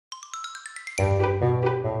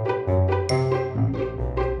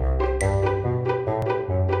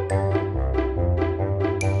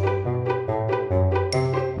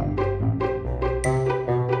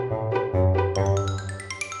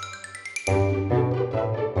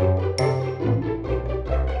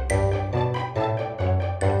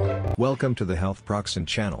Welcome to the Healthproxen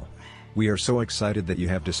Channel. We are so excited that you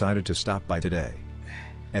have decided to stop by today.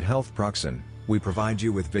 At Healthproxen, we provide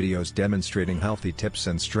you with videos demonstrating healthy tips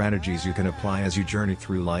and strategies you can apply as you journey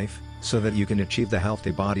through life, so that you can achieve the healthy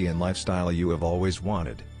body and lifestyle you have always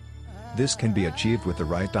wanted. This can be achieved with the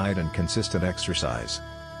right diet and consistent exercise.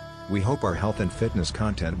 We hope our health and fitness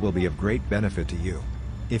content will be of great benefit to you.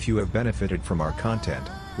 If you have benefited from our content,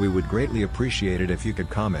 we would greatly appreciate it if you could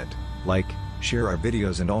comment, like, share our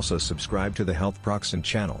videos and also subscribe to the Healthproxen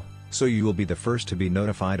channel, so you will be the first to be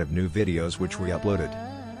notified of new videos which we uploaded.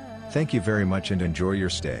 Thank you very much and enjoy your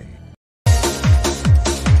stay.